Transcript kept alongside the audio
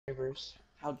subscribers.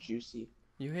 How juicy.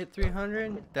 You hit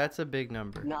 300? That's a big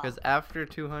number. No. Because after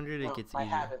 200, it gets I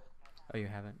easier. haven't. Oh, you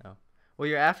haven't? Oh. Well,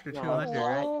 you're after 200,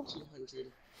 right?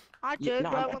 200. I did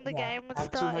right when the game was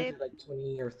started. 200, like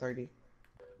 20 or 30.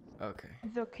 Okay.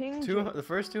 The king. The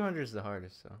first 200 is the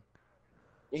hardest, so.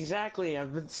 Exactly,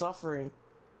 I've been suffering.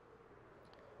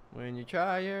 When you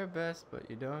try your best, but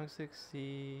you don't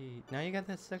succeed. Now you got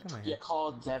that stuck in my head. Yeah,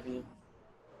 called Zevy.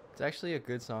 It's actually a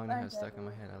good song to have stuck in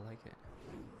my head. I like it.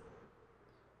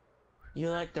 You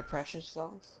like depression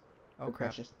songs? Oh,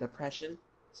 crap. Depression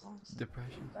songs?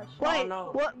 Depression. Wait, no.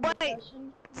 what? Wait,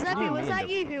 Zevy, you was mean that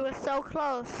you who was so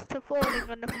close to falling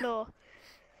on the floor?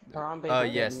 Oh,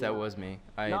 yes, that was me.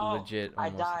 I legit I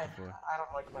almost died. hit the floor. I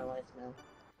don't like my life now.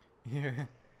 Yeah.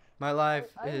 My life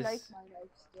is like my life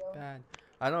still. bad.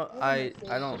 I don't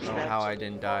know how I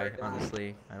didn't die,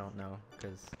 honestly. I don't know,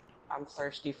 because I'm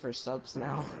thirsty for subs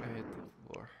now. I hit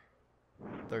the floor.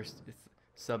 It's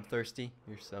sub-thirsty?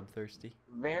 You're sub-thirsty?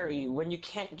 Very. When you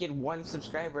can't get 1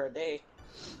 subscriber a day.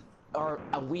 Or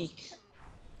a week.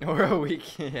 Or a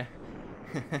week, yeah.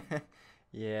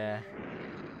 Yeah.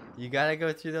 You gotta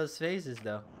go through those phases,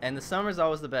 though. And the summer's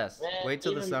always the best. Man, wait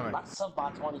till the summer. My sub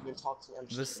bots won't even talk to me.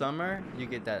 The summer, you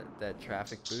get that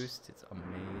traffic boost. It's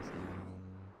amazing.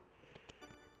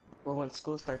 Well, when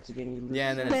school starts again, you lose.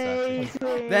 Yeah, and then it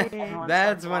sucks.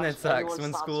 That's when it sucks.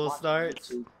 When school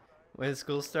starts. When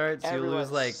school starts, you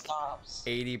lose like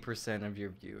 80% of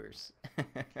your viewers.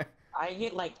 I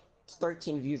get like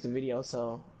 13 views a video,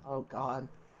 so oh god.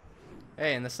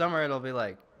 Hey, in the summer it'll be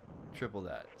like triple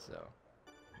that. So.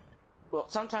 Well,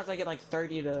 sometimes I get like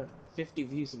 30 to 50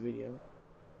 views a video,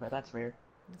 but that's rare.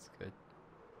 That's good.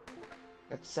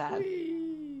 That's sad.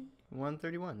 Whee!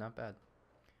 131, not bad.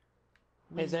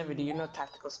 Hey Zevy, do you know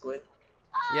Tactical Squid?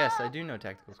 Yes, I do know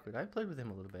Tactical Squid. I played with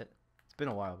him a little bit. It's been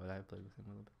a while, but I played with him a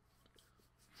little bit.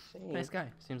 Same. Nice guy.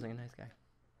 Seems like a nice guy.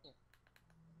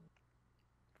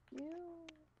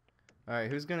 All right,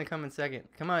 who's gonna come in second?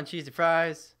 Come on, cheesy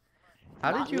fries.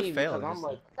 How Not did you me, fail? because I'm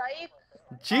like,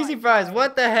 Cheesy fries.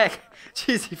 What the heck?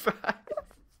 Cheesy fries.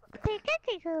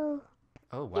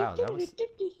 Oh wow, that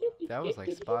was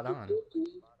like spot on.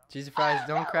 Cheesy fries,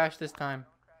 don't crash this time.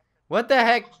 What the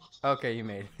heck? Okay, you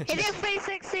made it. Hit it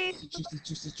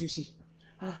 360. Juicy.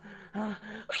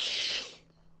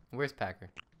 Where's Packer?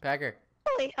 Packer.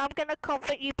 I'm gonna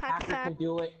comfort you, Packer Packer can fan.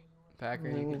 do it. Packer,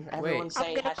 you can... Wait. Everyone's I'm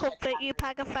saying gonna hashtag comfort you,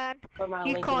 Packer fan. put my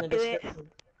You link can't in the do it.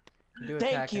 description. Do it,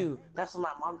 Thank Packer. you. That's what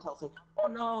my mom tells me. Oh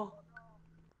no.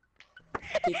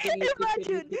 Imagine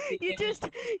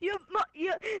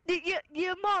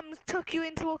your mom took you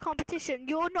into a competition.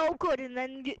 You're no good, and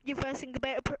then you're versing a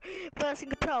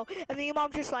pro, and then your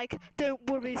mom's just like, "Don't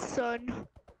worry, son.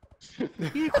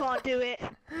 You can't do it."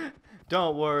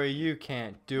 Don't worry, you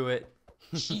can't do it.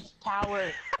 Cheat power.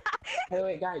 Hey,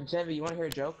 wait, guys, Zevy, you want to hear a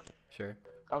joke? Sure.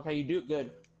 Okay, you do it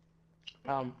good.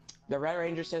 The Red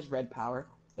Ranger says red power.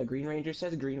 The Green Ranger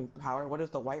says green power. What does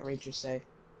the White Ranger say?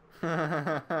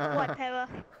 Whatever.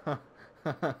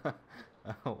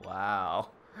 Oh, wow.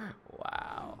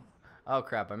 Wow. Oh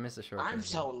crap, I missed the shortcut. I'm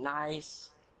so nice.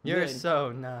 You're Good.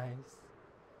 so nice.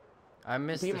 I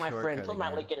missed Be the my shortcut friend. Put my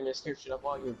again. link in the description of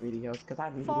all your videos, because I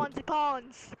need it. Fonzie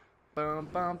Pons. Bum,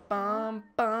 bum, bum,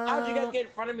 bum. How'd you guys get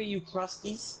in front of me, you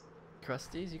crusties?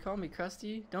 Crusties? You call me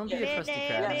Krusty? Don't Yeah. be a crusty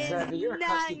crab. Yes, Zevy, you're a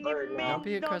crusty bird now. Don't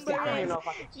be a crusty I don't even crab. know if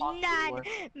I can talk anymore.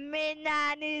 My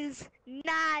nan is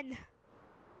nan.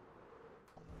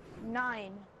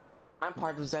 9. I'm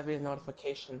part of Zevy's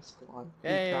notification squad. Be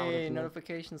proud of Hey, me.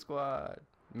 notification squad.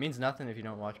 It means nothing if you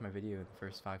don't watch my video in the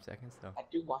first 5 seconds, though. I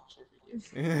do watch your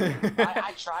videos.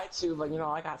 I tried to, but you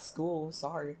know, I got school.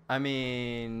 Sorry. I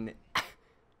mean,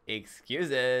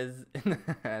 excuses.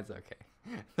 That's okay.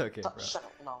 It's okay, bro. Shut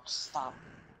up. No, stop.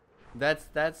 That's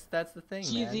the thing, man.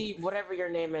 Cheesy, whatever your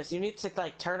name is, you need to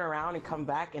like turn around and come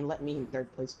back and let me in 3rd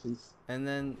place, please. And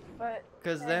then, But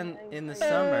cause then in the I-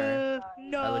 summer,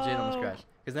 No. I legit almost crashed.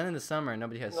 Cause then in the summer,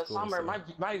 nobody has In the school. summer,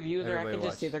 so my views are, I everybody can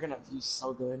just see watch. they're gonna view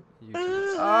so good. you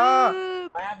just- Ah!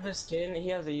 I have this kid, he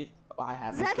has a, I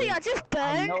have this Zevy, kid. I just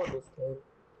I burned. know this kid.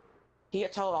 He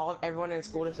told everyone in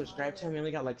school to subscribe to him, he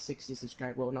only got like 60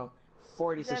 subscribers, well no,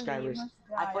 40 Zevy, you subscribers. must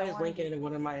I die, put his wanna link in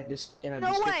one of my, in a No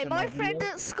description way, of my my friend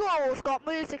video. at school's got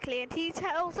Musically, and he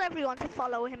tells everyone to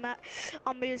follow him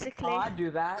on Musically. Oh, I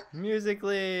do that.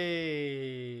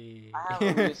 Musically. I have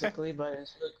a Musically, but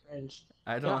it's really cringe.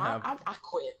 I You know, don't have. I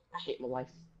quit. I hate my life.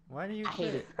 Why do you I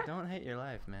hate quit? Don't hate your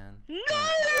life, man. No!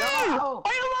 No!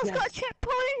 I almost got Yes.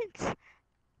 checkpoint!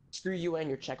 Screw you and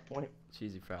your checkpoint.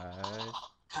 Cheesy fries.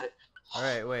 Cut it. All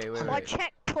right, wait. My Who's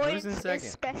checkpoint in is second?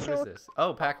 special. Who's this?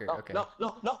 Oh, Packer. No, Okay. no,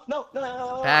 no, no, no,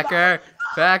 no. Packer.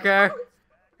 Packer.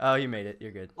 Oh, you made it.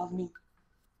 You're good. Love me.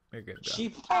 You're good, bro.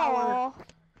 Sheep power. Oh,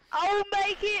 I'll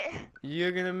make it.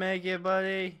 You're gonna make it,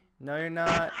 buddy. No, you're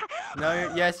not. No,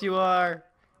 you're. Yes, you are.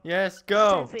 Yes,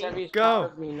 go. Zevy. Zevy's proud Go.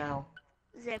 of me now.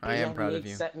 Zevy. I am Zevy proud of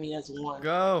you. Set me as one.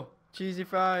 Go. Cheesy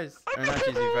fries. Or not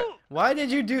cheesy fries. Why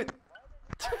did you do?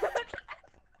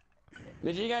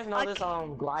 Did you guys know this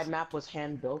glide map was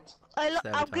hand built?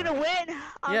 I'm gonna win.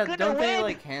 I'm Yeah, gonna don't win. they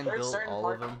like hand There's build certain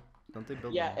all of parts- them? Don't they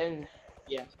build Yeah, them? and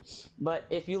yeah, but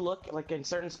if you look like in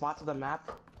certain spots of the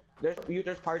map,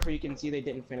 there's parts where you can see they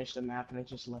didn't finish the map and they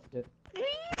just left it.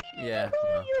 Yeah.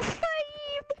 You fame.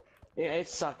 Yeah, it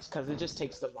sucks because it just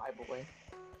takes the vibe away.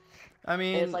 I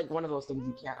mean, It's like one of those things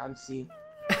you can't unsee.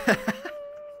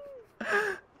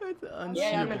 it's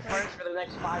Yeah, I'm in unseeable. first for the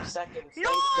next 5 seconds. No!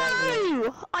 Thanks, Zevi.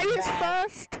 I was Bad.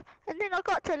 first, and then I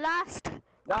got to last.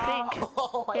 No, I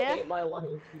think. I Yeah. hate my life.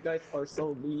 You guys are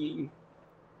so mean.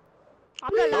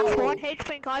 I'm the last No. one. H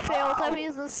think I failed. Heavy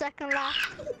is the second last.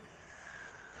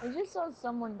 I just saw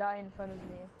someone die in front of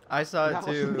me. I saw it That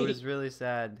was too. It me. was really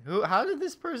sad. Who? How did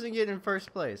this person get in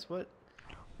first place? What?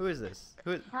 Who is this?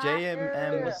 Who?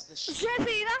 JMM. What's the sh-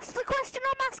 Zevy, that's the question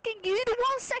I'm asking you. The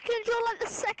 1 second you're like the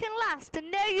second last,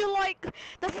 and now you're like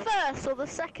the first or the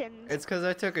second. It's because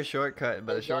I took a shortcut,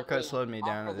 but the shortcut Exactly. slowed me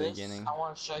down After at the this, beginning. I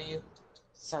want to show you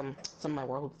some of my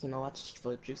worlds. You know, let's just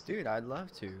flip juice. Dude, I'd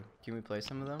love to. Can we play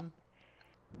some of them?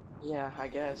 Yeah, I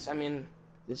guess. I mean,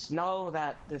 just know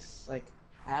that this, like,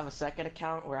 I have a second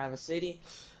account where I have a city.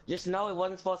 Just know it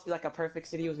wasn't supposed to be like a perfect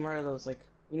city. It was more of those, like,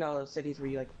 you know, those cities where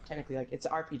you, like, technically, like, it's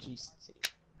an RPG city.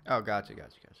 Oh, gotcha.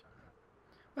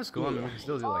 That's cool. I mean, we can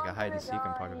still do like a Oh hide and my seek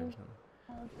on part of it.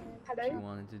 God. So, if you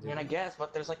wanted to I do. mean, I guess,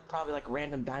 but there's, like, probably, like,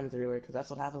 random diamonds everywhere, because that's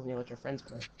what happens when you let your friends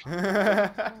play. it.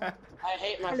 I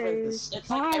hate my Hello. friends. It's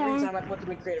like every time I put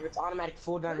them in creative, it's automatic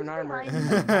full diamond armor.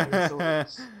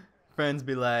 Friends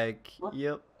be like,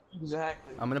 yep.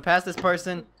 Exactly. I'm gonna pass this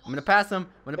person. I'm gonna pass him.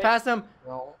 I'm gonna pass him.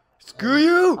 No. Screw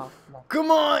you! Oh, no.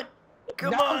 Come on!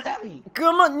 Come No, on! Zevi!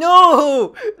 Come on!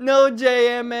 No! No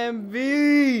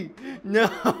JMMV!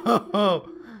 No!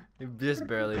 You just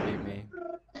barely beat me.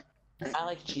 I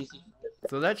like cheesy.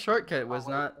 So that shortcut was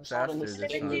not I'm sorry, faster Miss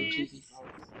this Zevi, time. cheesy.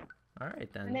 Alright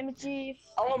My then. name is Chief.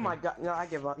 Oh my god, no, I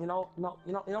give up. You know what? Oh,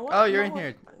 You know you're in what?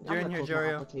 here. I'm You're in gonna here, close my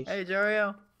Jario. application. Hey,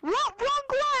 Jario. Wrong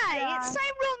way! Yeah. It's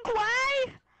saying wrong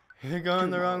way! You're going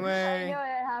the wrong I way. knew it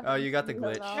happened. Oh, you got the don't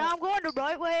glitch. know. No, I'm going the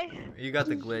right way. You got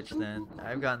the glitch then.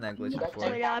 I've gotten that glitch before.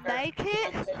 Will I make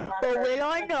it? Or will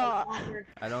I not?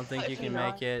 I don't think you can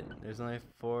make it. There's only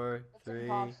 4, It's 3,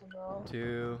 impossible.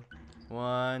 2,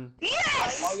 1.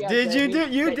 Yes! Oh, yeah, Did you Zevi. do?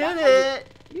 You Hey, did that's it!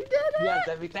 You did it! Yeah,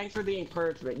 Zevi, thanks for the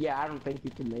encouragement. Yeah, I don't think you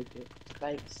can make it.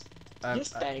 Thanks.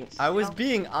 Just thanks. I you was know?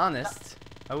 being honest.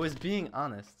 I was being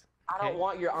honest. I don't okay.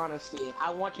 want your honesty.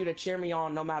 I want you to cheer me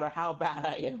on no matter how bad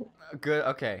I am. Good.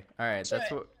 Okay. All right. So- That's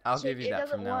what I'll So give you it that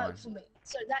doesn't from now work on. for me.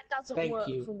 So that doesn't Thank work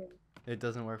you. for me. It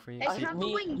doesn't work for you. It See, can-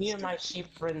 Me and my sheep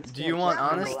friends. do you can't want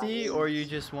just honesty relax. or you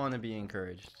just want to be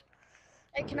encouraged?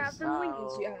 It can have the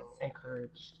wings you have.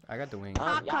 Encouraged. I got the wings.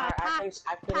 Yeah, I think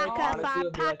Packer honesty fan,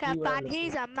 would be like Packer you fan, and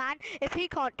he's a man. If he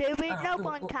can't do it, no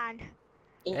one can.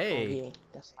 Hey.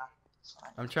 That's fine. That's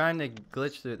fine. I'm trying to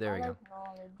glitch through it. There we I go. like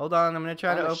knowledge. Hold on. I'm gonna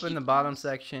try to I'm a open the sheep. bottom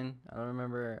section. I don't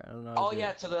remember. I don't know. how to Oh do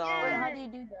yeah, it. to the Wait, how do you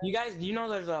do that? you guys, do you know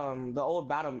there's the old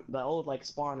bottom, the old like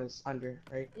spawn is under,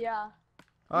 right? Yeah.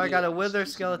 Oh, I got a Yeah. wither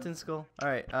skeleton skull. All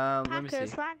right. Let me Packer's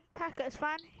see. fan, Packer's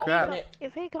fan. Crap. Open it.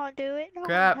 If he can't do it, no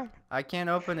Crap. one can. I can't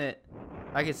open it.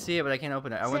 I can see it, but I can't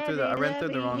open it. I went through the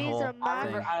wrong he's hole. a man.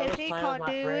 thing. I If was he playing can't with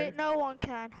my do friend. it, no one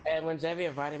can. And when Zevy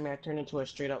invited me, I turned into a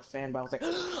straight up fan, but I was like,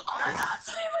 oh my god,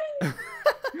 Zevy!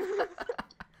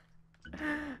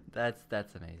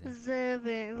 That's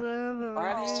amazing.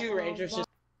 Why are these two rangers just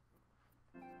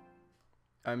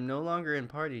I'm no longer in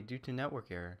party due to network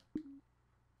error.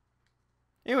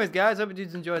 Anyways, guys, hope you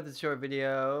dudes enjoyed this short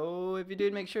video. If you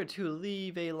did, make sure to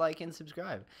leave a like and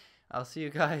subscribe. I'll see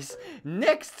you guys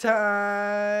next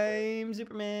time.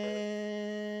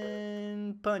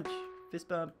 Superman punch, fist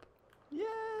bump. Yay!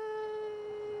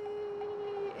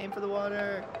 Aim for the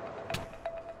water.